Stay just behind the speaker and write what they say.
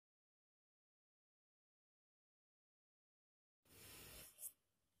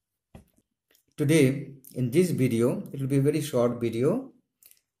Today in this video, it will be a very short video.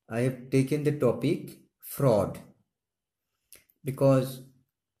 I have taken the topic fraud because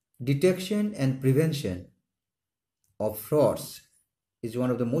detection and prevention of frauds is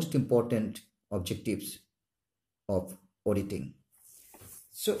one of the most important objectives of auditing.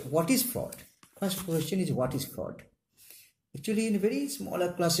 So what is fraud? First question is, what is fraud? Actually, in very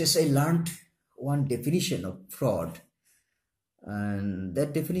smaller classes I learned one definition of fraud, and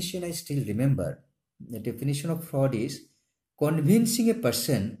that definition I still remember. The definition of fraud is convincing a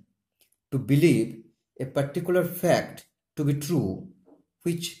person to believe a particular fact to be true,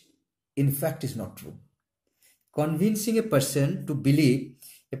 which in fact is not true. Convincing a person to believe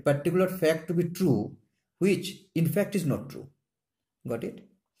a particular fact to be true, which in fact is not true. Got it?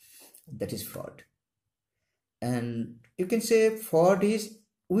 That is fraud. And you can say fraud is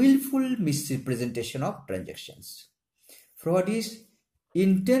willful misrepresentation of transactions. Fraud is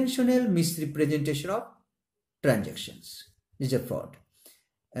intentional misrepresentation of transactions. Is a fraud.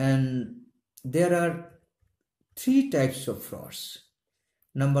 And there are three types of frauds.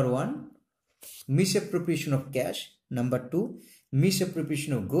 Number one, misappropriation of cash. Number two,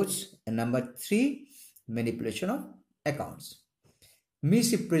 misappropriation of goods. And number three, manipulation of accounts.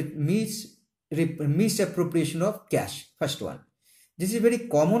 Misappropriation of cash. First one. This is a very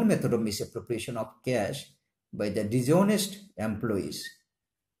common method of misappropriation of cash by the dishonest employees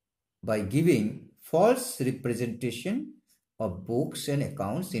by giving false representation of books and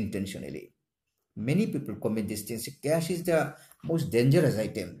accounts intentionally. Many people commit these things. Cash is the most dangerous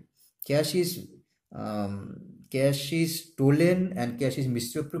item. Cash is stolen and cash is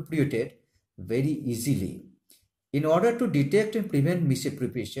misappropriated very easily. In order to detect and prevent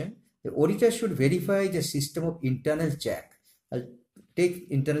misappropriation, the auditor should verify the system of internal check. I'll take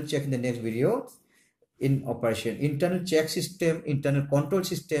internal check in the next video. In operation, internal check system, internal control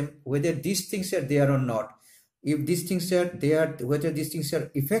system, whether these things are there or not. If these things are there, whether these things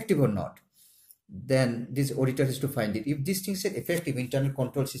are effective or not, then this auditor has to find it. If these things are effective, internal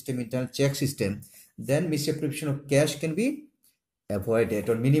control system, internal check system, then misappropriation of cash can be avoided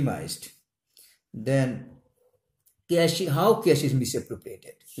or minimized. Then how cash is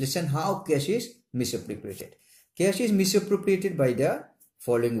misappropriated. Listen, how cash is misappropriated. Cash is misappropriated by the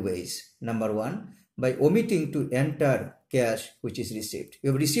following ways. Number one, by omitting to enter cash which is received.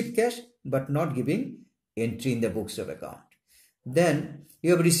 You have received cash but not giving entry in the books of account. Then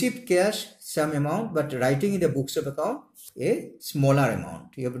you have received cash some amount but writing in the books of account a smaller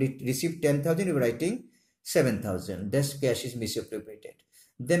amount. You have received 10,000, you are writing 7,000. This cash is misappropriated.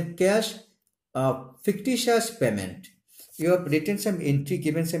 Then cash fictitious payment. You have written some entry,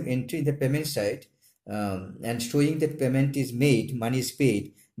 given some entry in the payment side and showing that payment is made, money is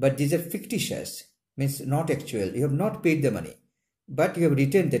paid, but these are fictitious, means not actual. You have not paid the money, but you have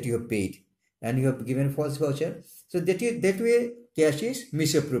written that you have paid and you have given false voucher. So that way cash is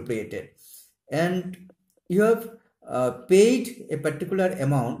misappropriated. And you have paid a particular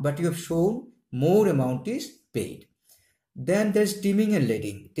amount, but you have shown more amount is paid. Then there's teaming and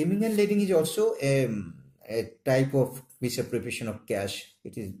lading. Teaming and lading is also a type of misappropriation of cash.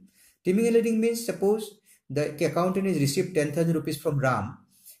 It is teaming and lading means, suppose the accountant has received 10,000 rupees from Ram.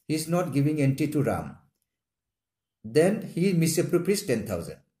 He is not giving entry to Ram. Then he misappropriates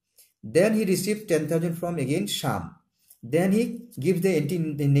 10,000. Then he receives 10,000 from again Sham. Then he gives the entry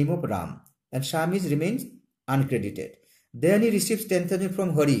in the name of Ram, and Sham remains uncredited. Then he receives 10,000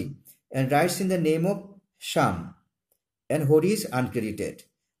 from Hari and writes in the name of Sham, and Hari is uncredited.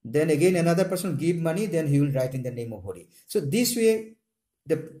 Then again another person give money, then he will write in the name of Hari. So this way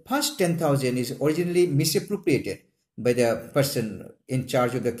the first 10,000 is originally misappropriated by the person in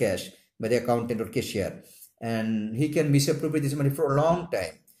charge of the cash, by the accountant or cashier, and he can misappropriate this money for a long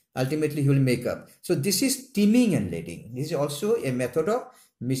time. Ultimately he will make up. So this is teaming and lading. This is also a method of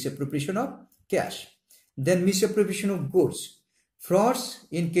misappropriation of cash. Then misappropriation of goods. Frauds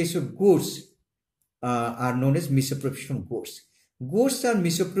in case of goods are known as misappropriation of goods. Goods are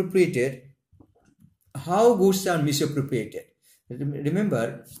misappropriated. How goods are misappropriated?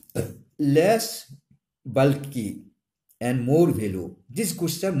 Remember, less bulky and more value. These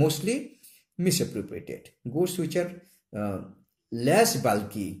goods are mostly misappropriated. Goods which are less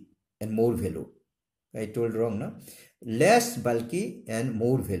bulky and more value. I told wrong, no? Less bulky and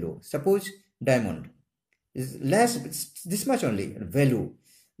more value. Suppose diamond is less, this much only value.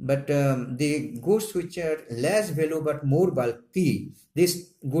 But the goods which are less value but more bulky,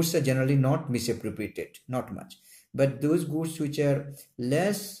 these goods are generally not misappropriated, not much. But those goods which are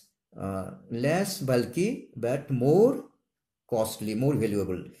less bulky but more costly, more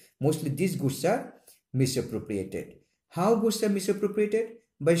valuable, mostly these goods are misappropriated. How goods are misappropriated?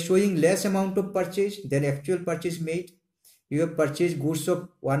 by showing less amount of purchase than actual purchase made. You have purchased goods of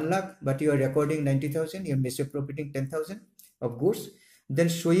 1 lakh, but you are recording 90,000, you are misappropriating 10,000 of goods. Then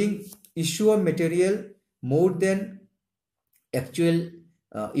showing issue of material more than actual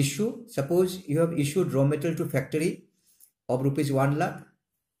issue. Suppose you have issued raw material to factory of rupees 1 lakh,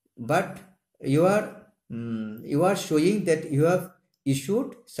 but you are showing that you have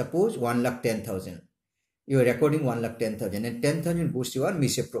issued, suppose, 1,10,000. You are recording 1,10,000, and 10,000 goods you are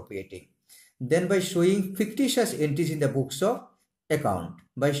misappropriating. Then by showing fictitious entries in the books of account,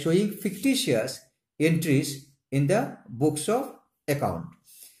 by showing fictitious entries in the books of account,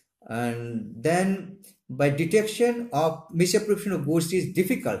 and then by detection of misappropriation of goods is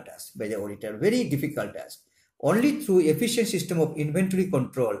difficult task by the auditor, very difficult task. Only through efficient system of inventory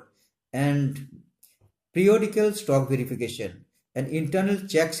control and periodical stock verification, an internal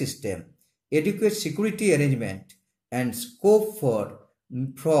check system, adequate security arrangement, and scope for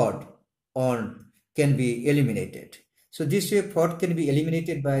fraud can be eliminated. So this way fraud can be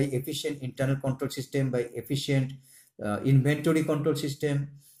eliminated by efficient internal control system, by efficient inventory control system,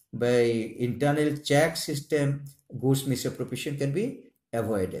 by internal check system. Goods misappropriation can be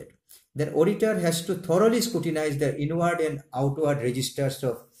avoided. Then auditor has to thoroughly scrutinize the inward and outward registers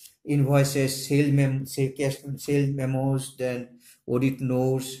of invoices, sale memos, then audit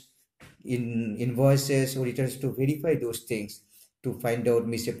notes, invoices. Auditor has to verify those things to find out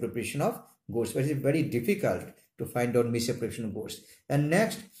misappropriation of goods. But it's very difficult to find out misappropriation of goods. And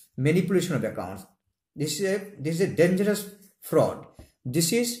next, manipulation of accounts. This is a dangerous fraud.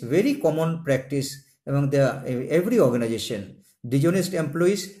 This is very common practice among every organization. Dishonest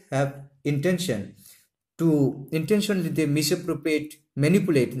employees have intentionally they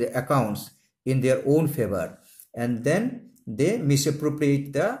manipulate the accounts in their own favor, and then they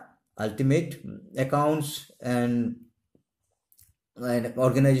misappropriate the ultimate accounts, and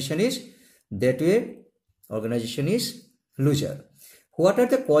organization is loser. What are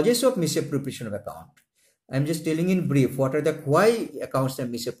the causes of misappropriation of account? I'm just telling in brief what are the why accounts are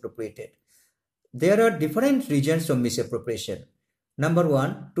misappropriated. There are different reasons of misappropriation. Number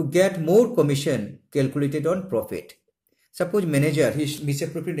one, to get more commission calculated on profit. Suppose manager, he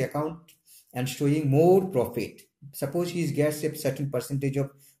misappropriated account and showing more profit. Suppose he gets a certain percentage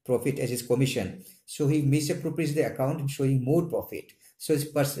of profit as his commission. So he misappropriates the account and showing more profit. So his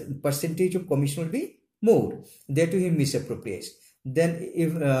percentage of commission will be more. That he misappropriates. Then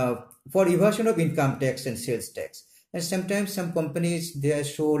if for evasion of income tax and sales tax. And sometimes some companies, they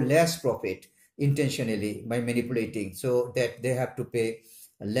show less profit intentionally by manipulating, so that they have to pay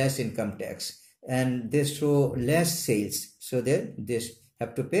less income tax, and they show less sales, so that they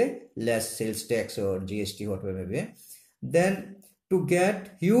have to pay less sales tax or GST, whatever may be. Then to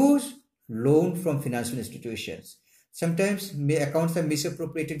get huge loan from financial institutions. Sometimes accounts are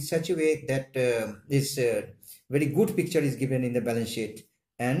misappropriated in such a way that this very good picture is given in the balance sheet,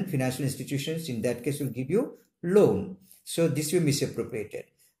 and financial institutions in that case will give you loan. So this will be misappropriated.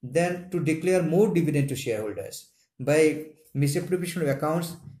 Then to declare more dividend to shareholders. By misappropriation of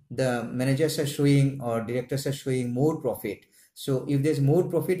accounts, the managers are showing or directors are showing more profit. So if there's more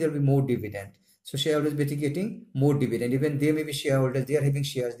profit, there will be more dividend. So shareholders will be getting more dividend. Even they may be shareholders, they are having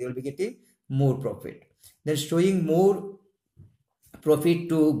shares, they will be getting more profit. Then showing more profit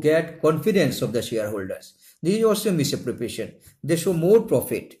to get confidence of the shareholders. This is also misappropriation. They show more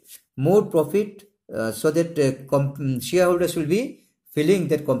profit so that shareholders will be feeling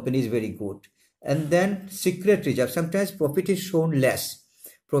that company is very good. And then secret reserve. Sometimes profit is shown less.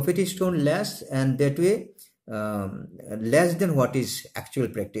 And that way less than what is actual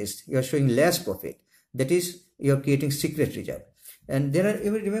practice. You are showing less profit. That is, you are creating secret reserve. And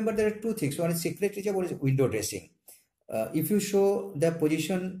remember there are two things. One is secret reserve, one is window dressing. If you show the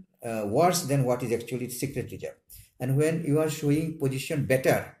position worse than what is actually secret reserve, and when you are showing position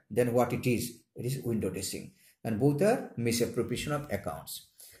better than what it is window dressing. And both are misappropriation of accounts.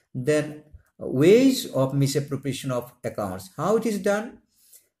 Then ways of misappropriation of accounts. How it is done?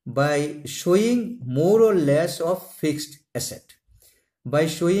 By showing more or less of fixed asset, by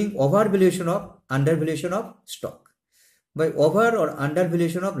showing overvaluation of undervaluation of stock, by over or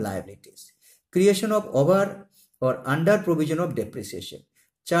undervaluation of liabilities, creation of over or under provision of depreciation,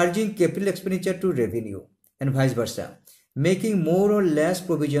 charging capital expenditure to revenue, and vice versa, making more or less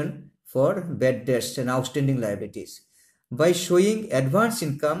provision for bad debts and outstanding liabilities, by showing advance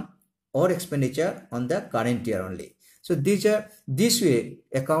income or expenditure on the current year only. So this way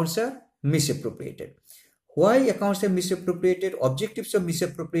accounts are misappropriated. Why accounts are misappropriated? Objectives of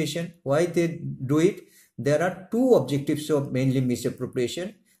misappropriation, why they do it? There are two objectives of mainly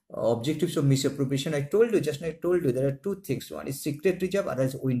misappropriation. objectives of misappropriation, I told you just now, I told you there are two things. One is secret reserve, other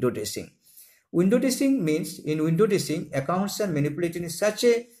is window dressing. Window dressing means in window dressing, accounts are manipulated in such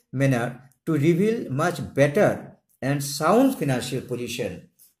a manner to reveal much better and sound financial position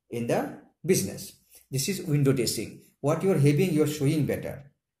in the business. This is window dressing. What you are having, you are showing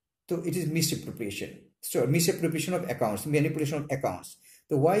better. So it is misappropriation. So misappropriation of accounts, manipulation of accounts.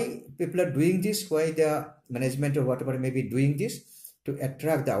 So why people are doing this? Why the management or whatever may be doing this? To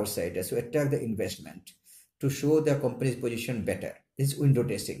attract the outsiders, to attract the investment, to show the company's position better. This is window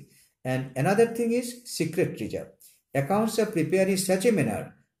dressing. And another thing is secret reserve. Accounts are prepared in such a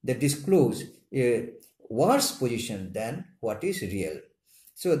manner that disclose a worse position than what is real.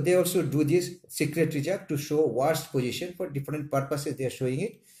 So they also do this secret reserve to show worse position for different purposes. They are showing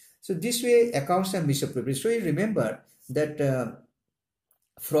it. So this way accounts are misappropriated. So you remember that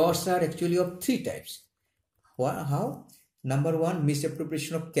frauds are actually of three types. How? Number one,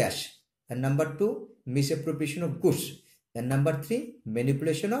 misappropriation of cash. And number two, misappropriation of goods. And number three,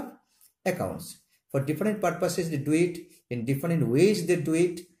 manipulation of accounts. For different purposes they do it, in different ways they do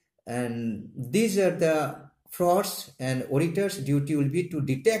it, and these are the frauds, and auditors' duty will be to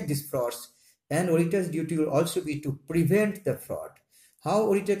detect these frauds, and auditors' duty will also be to prevent the fraud. How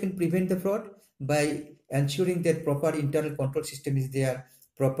auditor can prevent the fraud? By ensuring that proper internal control system is there,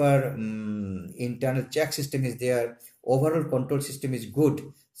 proper internal check system is there, overall control system is good.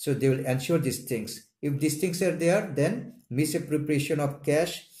 So they will ensure these things. If these things are there, then misappropriation of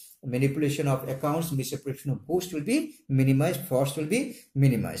cash, manipulation of accounts, misappropriation of goods will be minimized, frauds will be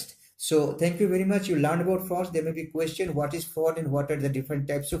minimized. So thank you very much. You learned about frauds. There may be question, what is fraud and what are the different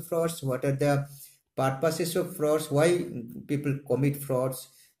types of frauds, what are the purposes of frauds, why people commit frauds,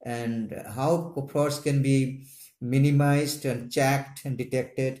 and how frauds can be minimized and checked and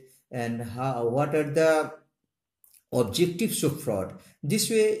detected, and what are the objectives of fraud. This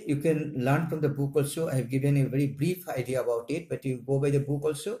way you can learn from the book also. I have given a very brief idea about it, but you go by the book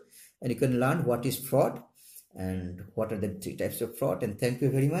also and you can learn what is fraud and what are the three types of fraud. And thank you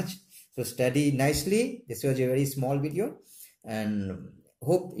very much. So study nicely. This was a very small video, and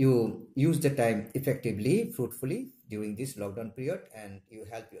hope you use the time effectively, fruitfully during this lockdown period, and you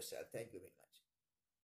help yourself. Thank you very much.